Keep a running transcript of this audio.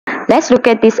Let's look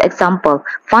at this example.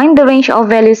 Find the range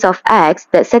of values of x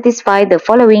that satisfy the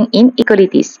following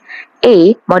inequalities.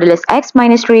 A. Modulus x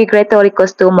minus 3 greater or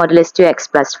equals to modulus 2x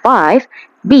plus 5.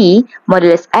 B.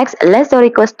 Modulus x less or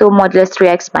equals to modulus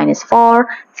 3x minus 4.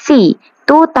 C.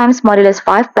 2 times modulus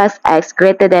 5 plus x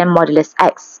greater than modulus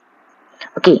x.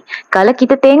 Okey, kalau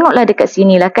kita tengoklah dekat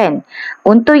sini lah kan.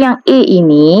 Untuk yang A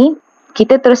ini,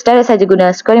 kita terus direct saja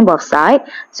guna squaring both side.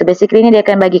 So basically ni dia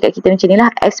akan bagi kat kita macam ni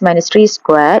lah. X minus 3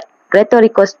 squared greater or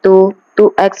equals to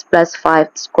 2x plus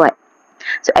 5 squared.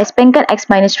 So expandkan x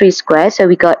minus 3 squared. So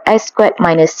we got x squared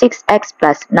minus 6x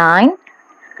plus 9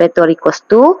 greater or equals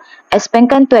to.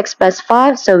 Expandkan 2x plus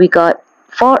 5. So we got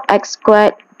 4x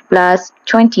squared plus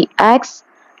 20x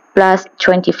plus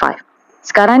 25.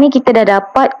 Sekarang ni kita dah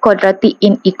dapat quadratic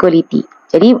inequality.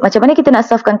 Jadi macam mana kita nak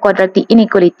solvekan quadratic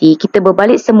inequality? Kita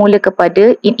berbalik semula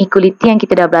kepada inequality yang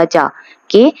kita dah belajar.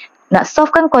 Okay, nak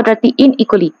solvekan quadratic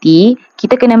inequality,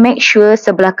 kita kena make sure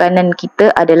sebelah kanan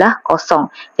kita adalah kosong.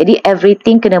 Jadi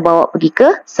everything kena bawa pergi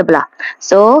ke sebelah.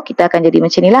 So kita akan jadi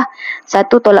macam ni lah.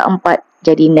 1 tolak 4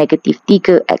 jadi negatif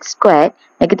 3x squared.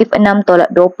 Negatif 6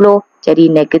 tolak 20 jadi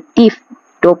negatif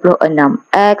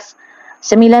 26x.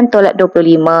 9 tolak 25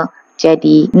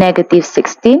 jadi negatif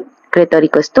 16 greater or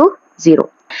equals to 0.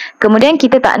 Kemudian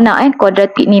kita tak nak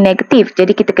quadratic ni negatif.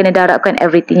 Jadi kita kena darabkan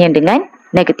everything yang dengan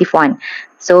negatif 1.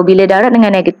 So bila darab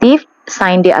dengan negatif,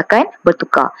 sign dia akan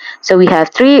bertukar. So we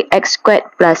have 3x squared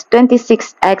plus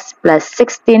 26x plus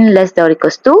 16 less than or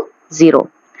equals to 0.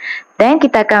 Then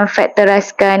kita akan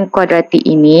factorizekan quadratic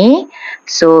ini.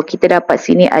 So kita dapat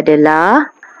sini adalah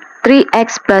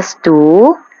 3x plus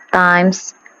 2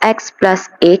 times x plus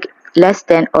 8 less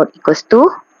than or equals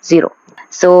to 0.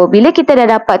 So, bila kita dah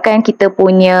dapatkan kita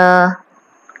punya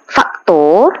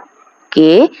faktor,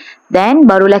 okay, then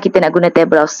barulah kita nak guna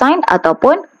table of sign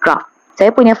ataupun graph.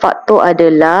 Saya punya faktor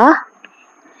adalah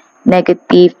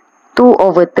negatif 2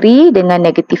 over 3 dengan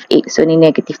negatif 8. So, ni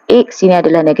negatif 8, sini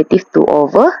adalah negatif 2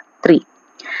 over 3.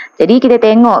 Jadi, kita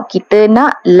tengok kita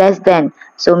nak less than.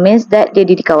 So, means that dia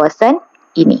di kawasan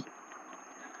ini.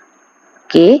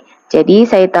 Okay. Jadi,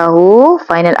 saya tahu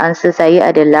final answer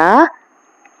saya adalah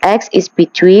x is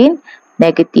between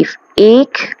negative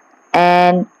 8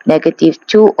 and negative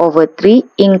 2 over 3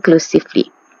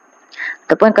 inclusively.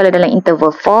 Ataupun kalau dalam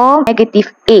interval form,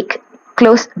 negative 8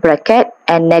 close bracket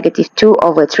and negative 2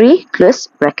 over 3 close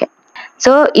bracket.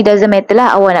 So, it doesn't matter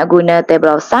lah awak nak guna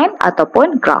table of sign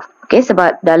ataupun graph. Okay,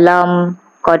 sebab dalam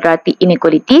quadratic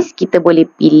inequalities, kita boleh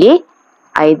pilih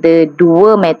either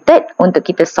dua method untuk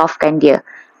kita solvekan dia.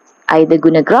 Either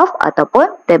guna graph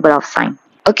ataupun table of sign.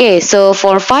 Okay, so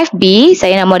for 5B,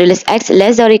 saya nak modulus x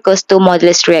less or equals to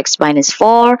modulus 3x minus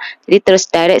 4. Jadi terus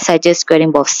direct saja squaring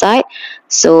both side.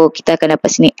 So kita akan dapat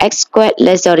sini x squared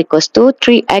less or equals to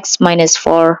 3x minus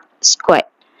 4 squared.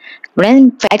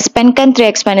 Kemudian expandkan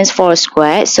 3x minus 4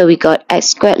 squared. So we got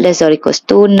x squared less or equals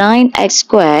to 9x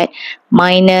squared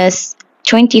minus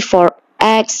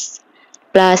 24x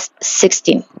plus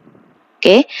 16.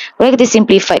 Okay, boleh kita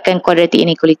simplifikan quadratic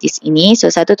inequalities ini.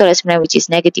 So, 1 tolak 9 which is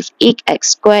negative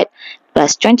 8x squared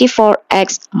plus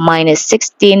 24x minus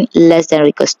 16 less than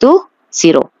or equals to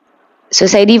 0. So,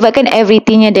 saya dividekan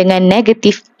everythingnya dengan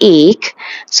negative 8.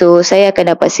 So, saya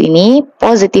akan dapat sini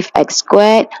positive x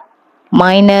squared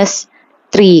minus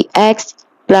 3x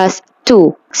plus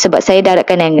 2. Sebab saya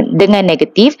darabkan dengan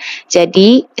negatif,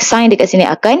 jadi sign dekat sini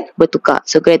akan bertukar.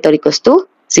 So, greater or equals to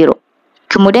 0.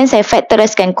 Kemudian saya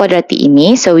factorizekan quadratic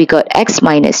ini. So, we got x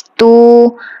minus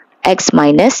 2, x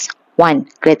minus 1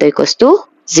 greater equals to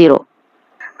 0.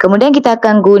 Kemudian kita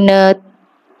akan guna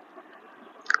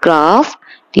graph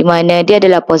di mana dia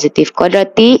adalah positif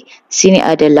quadratic. Sini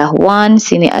adalah 1,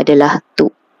 sini adalah 2.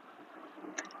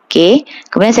 Okay.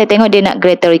 Kemudian saya tengok dia nak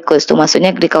greater equals to.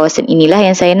 Maksudnya di kawasan inilah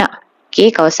yang saya nak.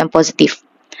 Okay, kawasan positif.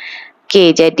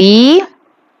 Okay, jadi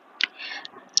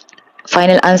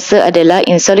final answer adalah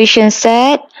in solution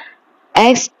set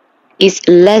x is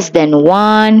less than 1,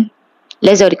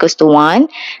 less or equals to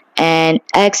 1 and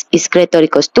x is greater or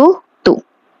equals to 2.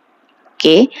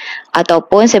 Okay.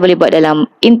 Ataupun saya boleh buat dalam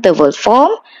interval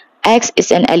form, x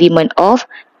is an element of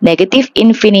negative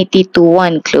infinity to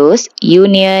 1 close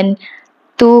union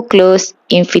 2 close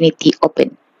infinity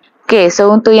open. Okay,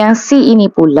 so untuk yang C ini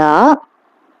pula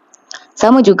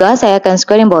sama juga, saya akan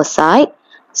squaring both side.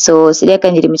 So, dia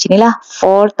akan jadi macam inilah.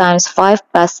 4 times 5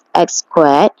 plus x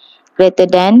squared greater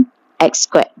than x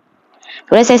squared.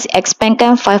 Kemudian saya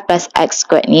expandkan 5 plus x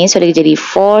squared ni. So, dia jadi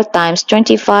 4 times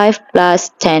 25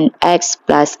 plus 10x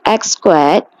plus x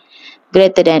squared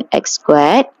greater than x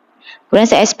squared.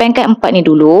 Kemudian saya expandkan 4 ni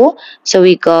dulu. So,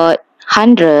 we got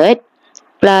 100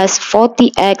 plus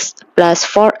 40x plus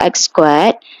 4x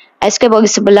squared x squared bagi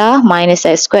sebelah minus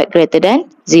x squared greater than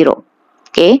 0.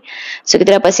 Okay, so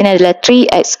kita dapat sini adalah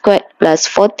 3x squared plus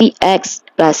 40x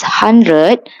plus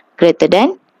 100 greater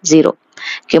than 0.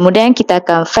 Kemudian kita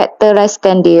akan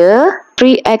factorizekan dia,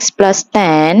 3x plus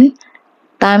 10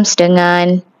 times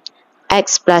dengan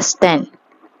x plus 10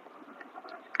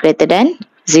 greater than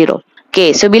 0.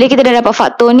 Okay, so bila kita dah dapat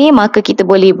faktor ni, maka kita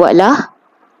boleh buatlah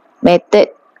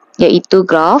method iaitu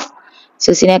graph.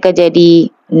 So sini akan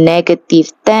jadi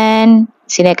negative 10,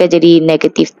 sini akan jadi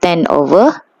negative 10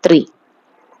 over 3.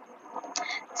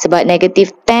 Sebab negative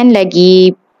 10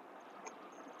 lagi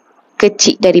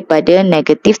kecil daripada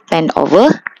negative 10 over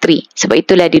 3. Sebab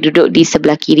itulah dia duduk di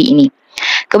sebelah kiri ini.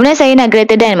 Kemudian saya nak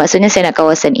greater than, maksudnya saya nak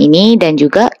kawasan ini dan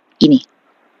juga ini.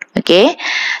 Okay,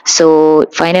 so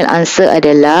final answer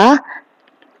adalah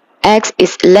x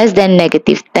is less than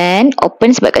negative 10,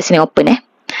 open sebab kat sini open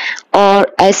or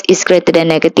x is greater than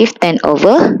negative 10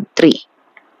 over 3.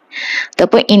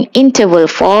 Ataupun in interval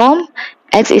form,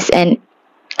 x is an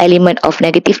element of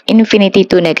negative infinity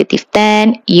to negative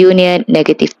 10 union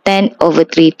negative 10 over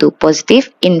 3 to positive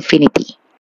infinity.